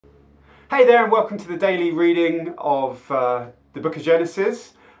Hey there, and welcome to the daily reading of the book of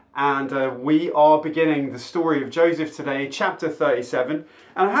Genesis. And we are beginning the story of Joseph today, chapter 37.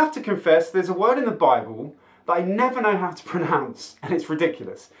 And I have to confess, there's a word in the Bible that I never know how to pronounce, and it's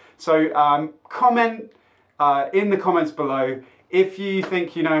ridiculous. So comment in the comments below if you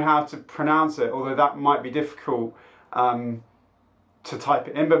think you know how to pronounce it, although that might be difficult to type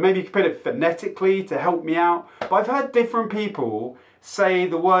it in, but maybe you could put it phonetically to help me out. But I've heard different people say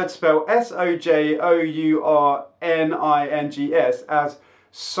the word spelled S-O-J-O-U-R-N-I-N-G-S as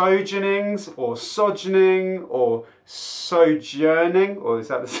sojournings or sojourning or sojourning, or is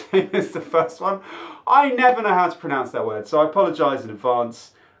that the same as the first one? I never know how to pronounce that word, so I apologise in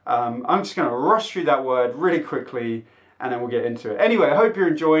advance. I'm just going to rush through that word really quickly and then we'll get into it. Anyway, I hope you're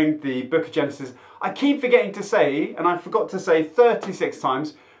enjoying the book of Genesis. I keep forgetting to say, and I forgot to say 36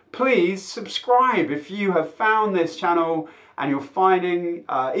 times, please subscribe if you have found this channel and you're finding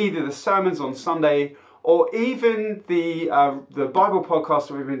either the sermons on Sunday or even the Bible podcast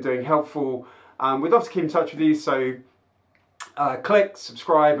that we've been doing helpful. We'd love to keep in touch with you, so click,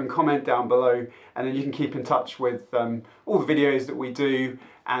 subscribe and comment down below, and then you can keep in touch with all the videos that we do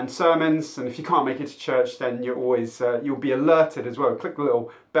and sermons. And if you can't make it to church, then you're always you'll be alerted as well. Click the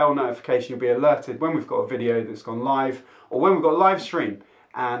little bell notification, you'll be alerted when we've got a video that's gone live or when we've got a live stream,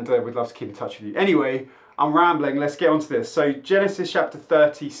 and we'd love to keep in touch with you. Anyway, I'm rambling, let's get on to this. So Genesis chapter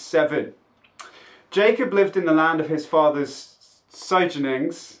 37. Jacob lived in the land of his father's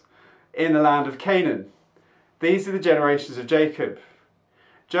sojournings in the land of Canaan. These are the generations of Jacob.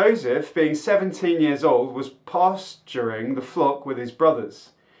 Joseph, being 17 years old, was pasturing the flock with his brothers.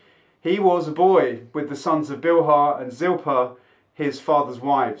 He was a boy with the sons of Bilhah and Zilpah, his father's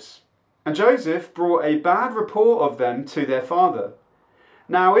wives. And Joseph brought a bad report of them to their father.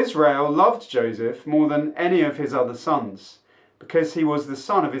 Now Israel loved Joseph more than any of his other sons, because he was the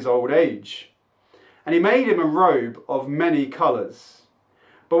son of his old age. And he made him a robe of many colours.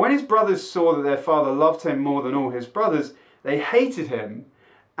 But when his brothers saw that their father loved him more than all his brothers, they hated him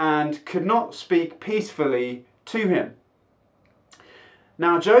and could not speak peacefully to him.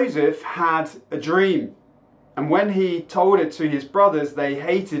 Now Joseph had a dream, and when he told it to his brothers, they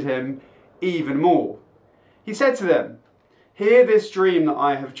hated him even more. He said to them, "Hear this dream that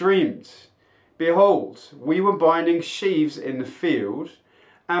I have dreamed. Behold, we were binding sheaves in the field,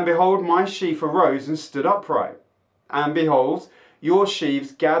 and behold, my sheaf arose and stood upright. And behold, your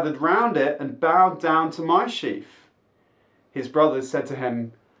sheaves gathered round it and bowed down to my sheaf." His brothers said to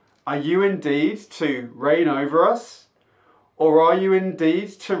him, "Are you indeed to reign over us? Or are you indeed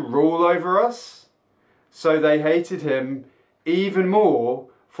to rule over us?" So they hated him even more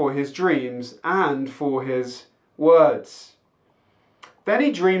for his dreams and for his words. Then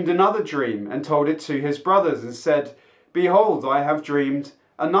he dreamed another dream and told it to his brothers and said, "Behold, I have dreamed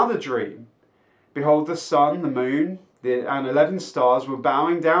another dream. Behold, the sun, the moon, and 11 stars were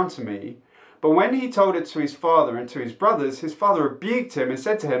bowing down to me." But when he told it to his father and to his brothers, his father rebuked him and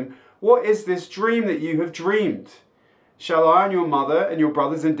said to him, "What is this dream that you have dreamed? Shall I and your mother and your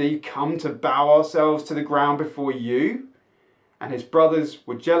brothers indeed come to bow ourselves to the ground before you?" And his brothers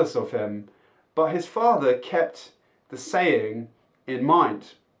were jealous of him, but his father kept the saying in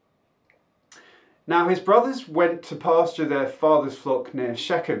mind. Now his brothers went to pasture their father's flock near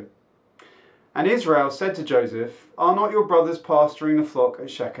Shechem. And Israel said to Joseph, "Are not your brothers pasturing the flock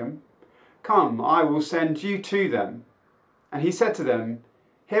at Shechem? Come, I will send you to them." And he said to them,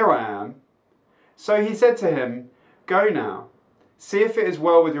 "Here I am." So he said to him, "Go now, see if it is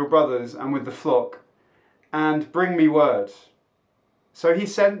well with your brothers and with the flock, and bring me word." So he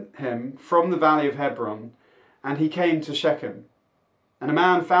sent him from the valley of Hebron, and he came to Shechem. And a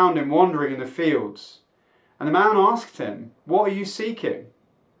man found him wandering in the fields. And the man asked him, "What are you seeking?"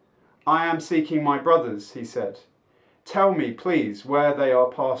 "I am seeking my brothers," he said. "Tell me, please, where they are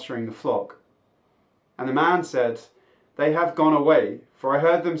pasturing the flock." And the man said, "They have gone away, for I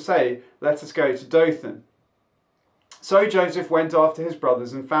heard them say, 'Let us go to Dothan.'" So Joseph went after his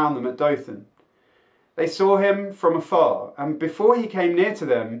brothers and found them at Dothan. They saw him from afar, and before he came near to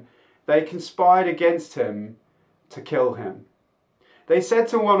them, they conspired against him to kill him. They said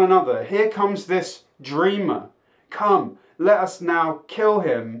to one another, "Here comes this dreamer. Come, let us now kill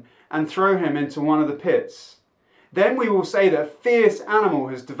him and throw him into one of the pits. Then we will say that a fierce animal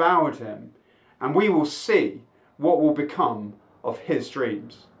has devoured him, and we will see what will become of his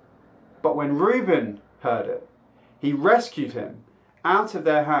dreams." But when Reuben heard it, he rescued him out of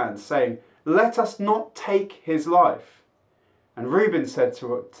their hands, saying, "Let us not take his life." And Reuben said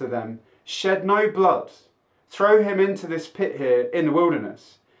to them, "Shed no blood. Throw him into this pit here in the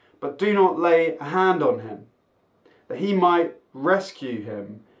wilderness, but do not lay a hand on him, that he might rescue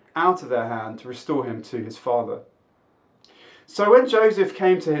him out of their hand to restore him to his father. So when Joseph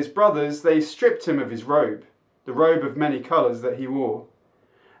came to his brothers, they stripped him of his robe, the robe of many colours that he wore,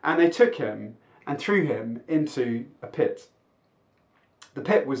 and they took him and threw him into a pit. The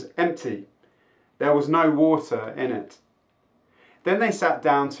pit was empty. There was no water in it. Then they sat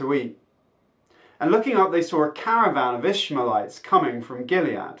down to eat. And looking up, they saw a caravan of Ishmaelites coming from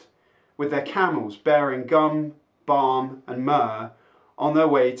Gilead, with their camels bearing gum, balm, and myrrh on their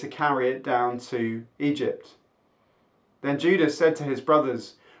way to carry it down to Egypt. Then Judah said to his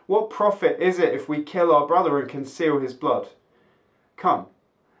brothers, "What profit is it if we kill our brother and conceal his blood? Come,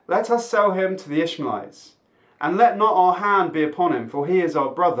 let us sell him to the Ishmaelites, and let not our hand be upon him, for he is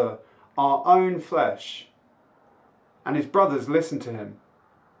our brother, our own flesh." And his brothers listened to him.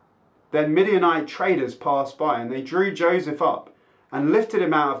 Then Midianite traders passed by, and they drew Joseph up and lifted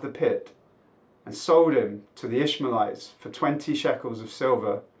him out of the pit and sold him to the Ishmaelites for 20 shekels of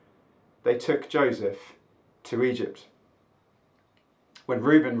silver. They took Joseph to Egypt. When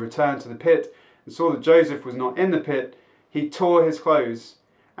Reuben returned to the pit and saw that Joseph was not in the pit, he tore his clothes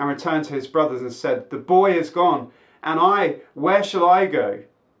and returned to his brothers and said, "The boy is gone, and where shall I go?"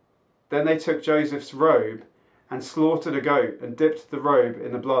 Then they took Joseph's robe and slaughtered a goat and dipped the robe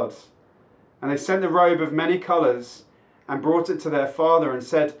in the blood. And they sent the robe of many colours and brought it to their father and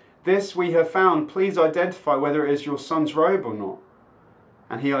said, "This we have found. Please identify whether it is your son's robe or not."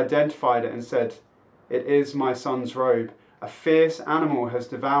 And he identified it and said, "It is my son's robe. A fierce animal has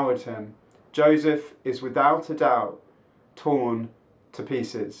devoured him. Joseph is without a doubt torn to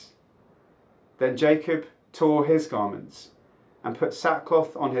pieces." Then Jacob tore his garments and put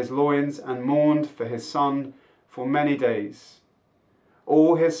sackcloth on his loins and mourned for his son for many days.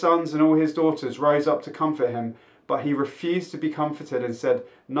 All his sons and all his daughters rose up to comfort him, but he refused to be comforted and said,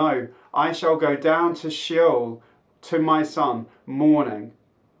 "No, I shall go down to Sheol to my son, mourning."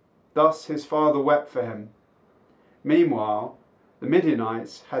 Thus his father wept for him. Meanwhile, the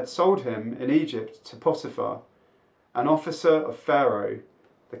Midianites had sold him in Egypt to Potiphar, an officer of Pharaoh,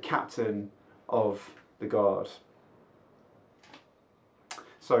 the captain of the guard.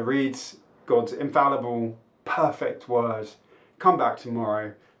 So reads God's infallible, perfect word. Come back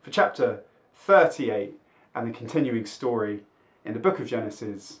tomorrow for chapter 38 and the continuing story in the book of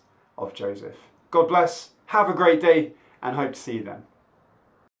Genesis of Joseph. God bless, have a great day, and hope to see you then.